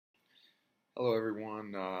Hello,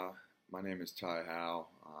 everyone. My name is Ty Howe.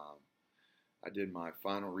 I did my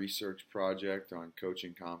final research project on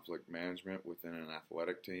coaching conflict management within an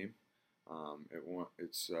athletic team.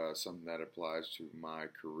 It's something that applies to my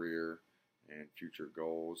career and future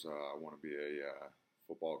goals. I want to be a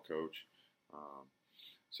football coach. Um,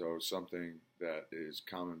 so something that is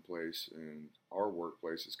commonplace in our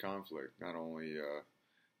workplace is conflict, not only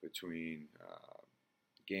between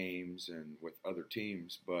games and with other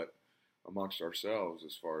teams, but amongst ourselves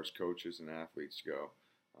as far as coaches and athletes go.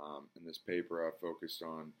 In this paper, I focused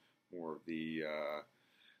on more of the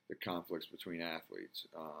conflicts between athletes,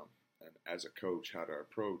 and as a coach, how to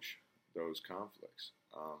approach those conflicts.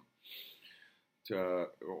 To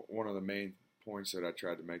One of the main points that I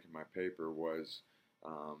tried to make in my paper was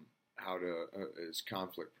how to is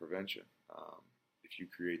conflict prevention. If you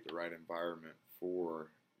create the right environment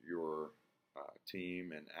for your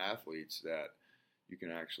team and athletes, that you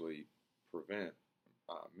can actually prevent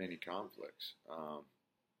many conflicts.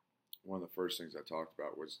 One of the first things I talked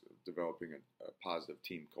about was developing a positive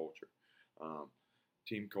team culture. Um,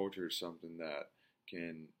 Team culture is something that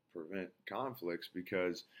can prevent conflicts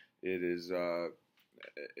because it's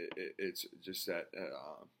just that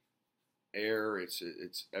air. It's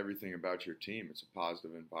everything about your team. It's a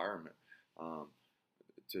positive environment. Um,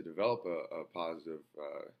 to develop a positive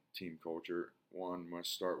team culture, one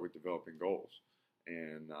must start with developing goals.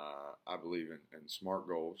 And I believe in SMART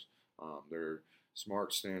goals. They're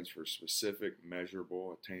SMART stands for specific,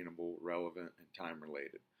 measurable, attainable, relevant, and time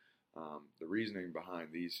related. The reasoning behind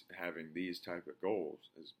having these type of goals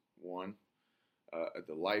is one,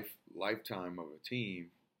 the lifetime of a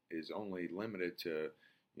team is only limited to,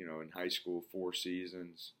 in high school, 4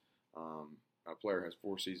 seasons. A player has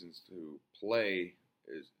 4 seasons to play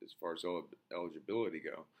as far as eligibility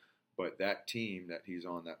go, but that team that he's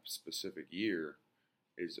on that specific year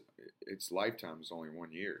is its lifetime is only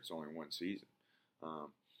 1 year. It's only one season.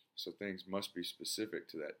 So things must be specific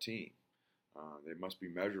to that team. They must be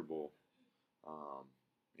measurable.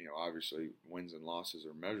 Obviously wins and losses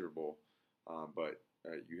are measurable, but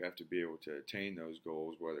you have to be able to attain those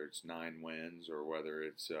goals, whether it's 9 wins or whether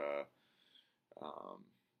it's um,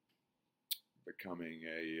 becoming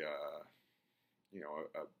a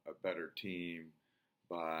better team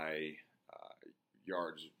by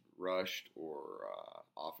yards rushed or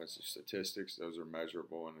offensive statistics. Those are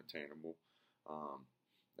measurable and attainable.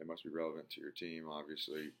 They must be relevant to your team,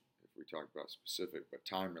 obviously, if we talk about specific, but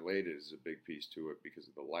time related is a big piece to it because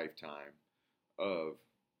of the lifetime of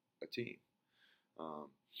a team. Um,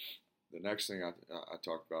 the next thing I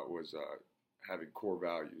talked about was having core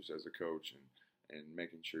values as a coach and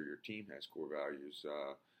making sure your team has core values.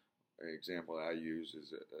 An example I use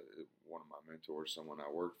is one of my mentors, someone I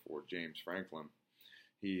worked for, James Franklin.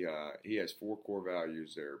 He has 4 core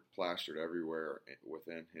values. They're plastered everywhere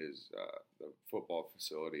within the football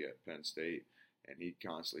facility at Penn State, and he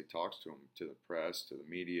constantly talks to the press, to the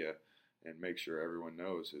media, and makes sure everyone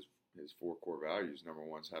knows his 4 core values. Number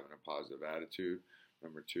 1 is having a positive attitude.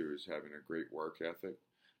 Number 2 is having a great work ethic.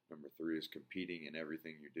 Number 3 is competing in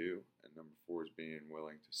everything you do, and number 4 is being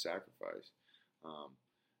willing to sacrifice.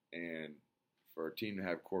 And for a team to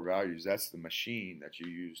have core values, that's the machine that you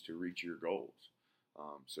use to reach your goals.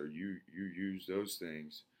 So you use those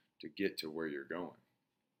things to get to where you're going,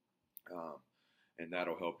 and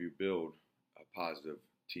that'll help you build a positive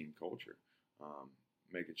team culture,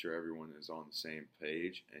 making sure everyone is on the same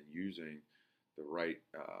page and using the right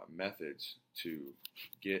methods to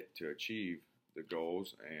achieve the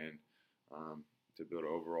goals and to build an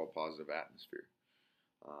overall positive atmosphere.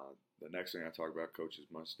 The next thing I talk about coaches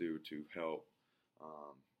must do to help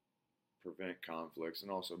prevent conflicts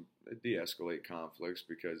and also de-escalate conflicts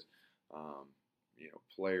because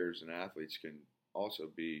players and athletes can also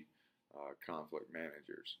be conflict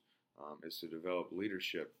managers. Is to develop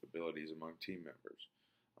leadership abilities among team members.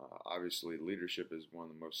 Obviously, leadership is one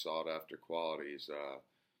of the most sought after qualities.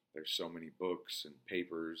 There's so many books and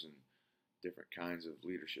papers and different kinds of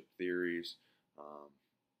leadership theories.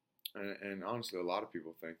 And honestly, a lot of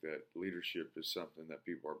people think that leadership is something that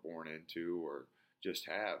people are born into or just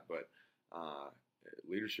have, but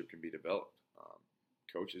leadership can be developed.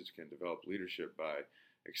 Coaches can develop leadership by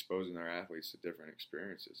exposing their athletes to different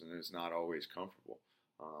experiences, and it's not always comfortable.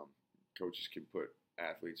 Coaches can put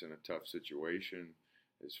athletes in a tough situation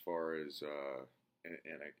as far as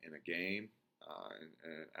in a game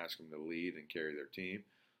and ask them to lead and carry their team,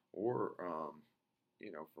 or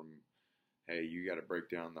from hey, you got to break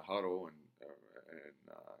down the huddle and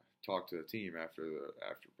talk to the team after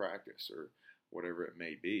practice or whatever it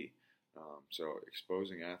may be. So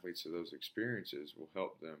exposing athletes to those experiences will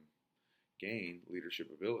help them gain leadership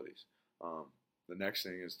abilities. Um, the next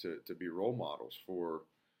thing is to be role models for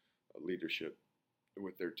leadership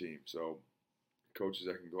with their team. So coaches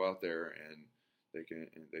that can go out there and they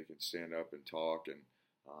can stand up and talk and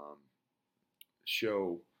um,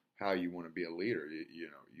 show how you want to be a leader. You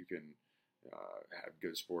know, you can have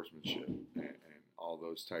good sportsmanship and all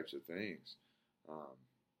those types of things. Um,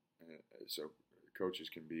 so coaches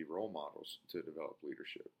can be role models to develop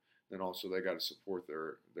leadership. Then also they got to support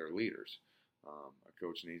their leaders. A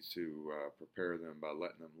coach needs to prepare them by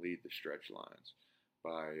letting them lead the stretch lines.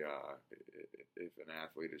 By if an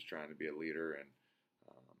athlete is trying to be a leader and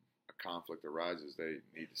a conflict arises, they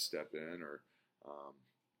need to step in, or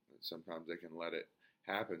sometimes they can let it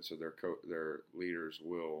happen. So their leaders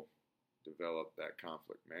will develop that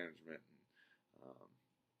conflict management and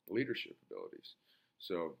leadership abilities.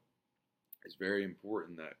 So it's very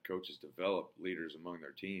important that coaches develop leaders among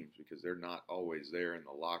their teams, because they're not always there in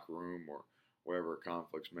the locker room or wherever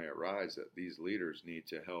conflicts may arise. That these leaders need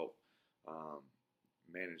to help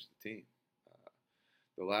manage the team.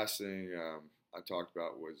 The last thing I talked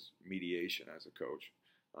about was mediation as a coach.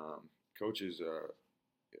 Coaches,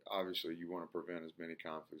 obviously, you want to prevent as many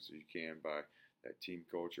conflicts as you can by that team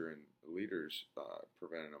culture and leaders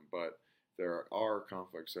preventing them. But there are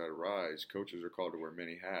conflicts that arise. Coaches are called to wear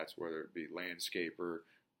many hats, whether it be landscaper,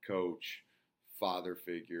 coach, father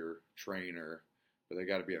figure, trainer, but they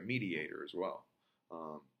got to be a mediator as well.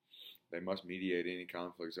 They must mediate any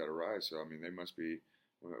conflicts that arise. So, I mean, they must be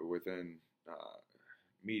within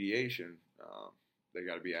mediation. They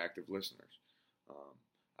got to be active listeners.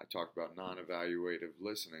 I talk about non-evaluative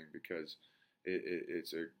listening because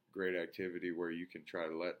it's a great activity where you can try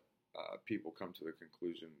to let people come to the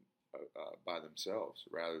conclusion by themselves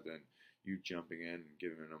rather than you jumping in and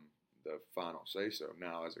giving them the final say-so.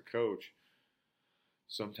 Now, as a coach,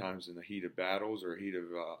 sometimes in the heat of battles or heat of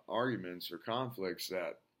arguments or conflicts,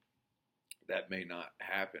 that may not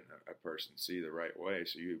happen. A person see the right way,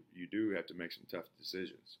 so you do have to make some tough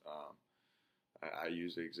decisions. I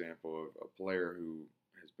use the example of a player who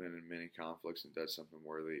has been in many conflicts and does something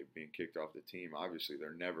worthy of being kicked off the team. Obviously,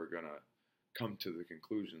 they're never going to come to the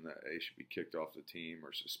conclusion that they should be kicked off the team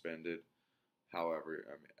or suspended. However,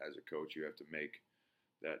 I mean, as a coach, you have to make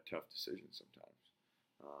that tough decision sometimes.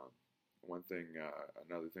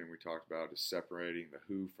 Another thing we talked about is separating the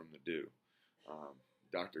who from the do.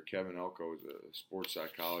 Dr. Kevin Elko is a sports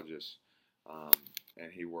psychologist,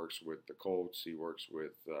 and he works with the Colts. He works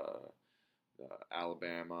with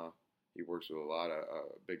Alabama. He works with a lot of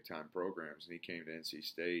big-time programs, and he came to NC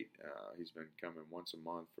State. He's been coming once a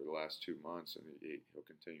month for the last 2 months, and he'll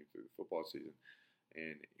continue through the football season.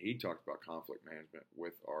 And he talked about conflict management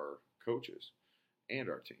with our coaches and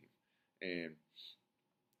our team. And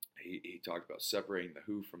he talked about separating the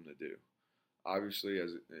who from the do. Obviously,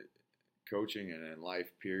 as coaching and in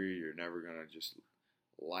life, period, you're never going to just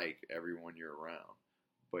like everyone you're around.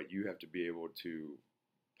 But you have to be able to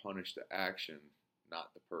punish the action,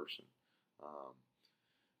 not the person.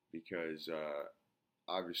 Because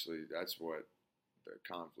obviously that's what the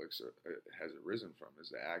conflicts has arisen from, is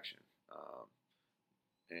the action.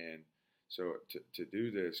 And so to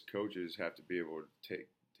do this, coaches have to be able to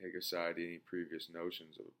take aside any previous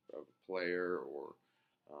notions of a player or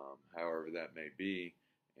however that may be,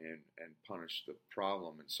 and punish the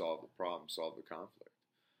problem and solve the problem, solve the conflict.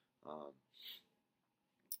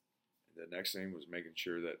 The next thing was making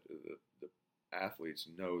sure that the athletes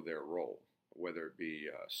know their role, whether it be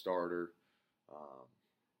a starter,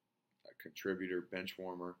 a contributor, bench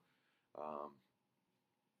warmer,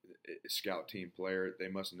 a scout team player. They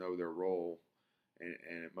must know their role,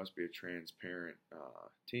 and it must be a transparent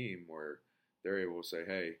team where they're able to say,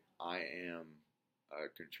 hey, I am a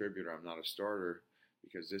contributor, I'm not a starter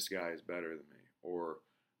because this guy is better than me, or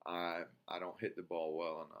I don't hit the ball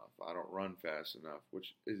well enough, I don't run fast enough,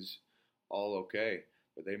 which is all okay,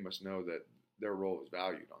 but they must know that their role is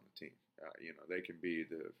valued on the team. They can be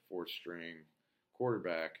the fourth string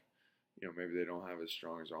quarterback. Maybe they don't have as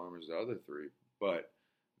strong as arm as the other three, but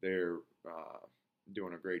they're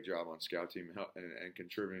doing a great job on scout team and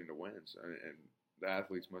contributing to wins. And the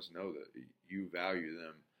athletes must know that you value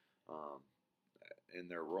them in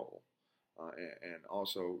their role. And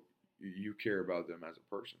also, you care about them as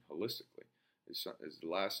a person holistically. Is the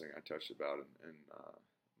last thing I touched about in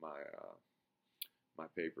my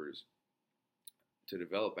papers. To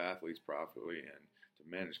develop athletes properly and to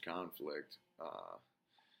manage conflict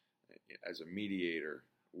as a mediator,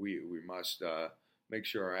 we must make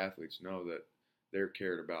sure our athletes know that they're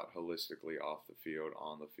cared about holistically off the field,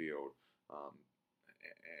 on the field,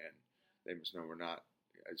 and they must know we're not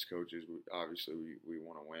as coaches, we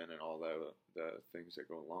want to win and all the things that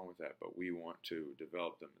go along with that, but we want to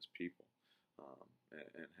develop them as people,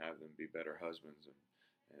 and have them be better husbands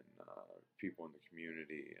and people in the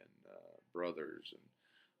community and brothers, and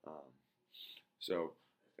so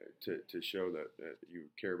to show that you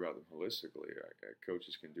care about them holistically,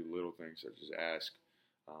 coaches can do little things such as ask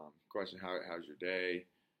questions, how's your day,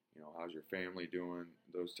 how's your family doing,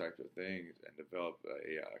 those types of things, and develop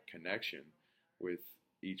a connection with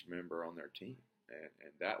each member on their team,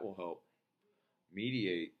 and that will help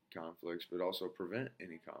mediate conflicts, but also prevent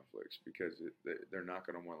any conflicts, because they're not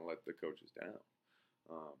going to want to let the coaches down.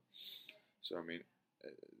 So I mean,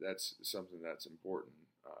 that's something that's important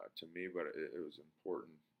to me, but it was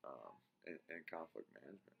important in conflict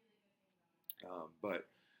management. But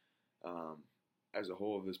as a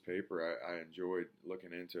whole of this paper, I enjoyed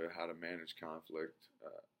looking into how to manage conflict,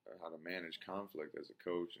 as a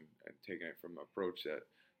coach, and taking it from an approach that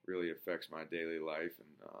really affects my daily life.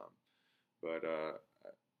 And but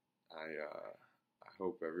I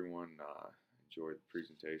hope everyone enjoyed the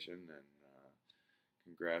presentation, and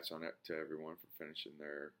congrats on it to everyone for finishing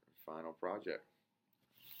their final project.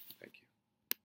 Thank you.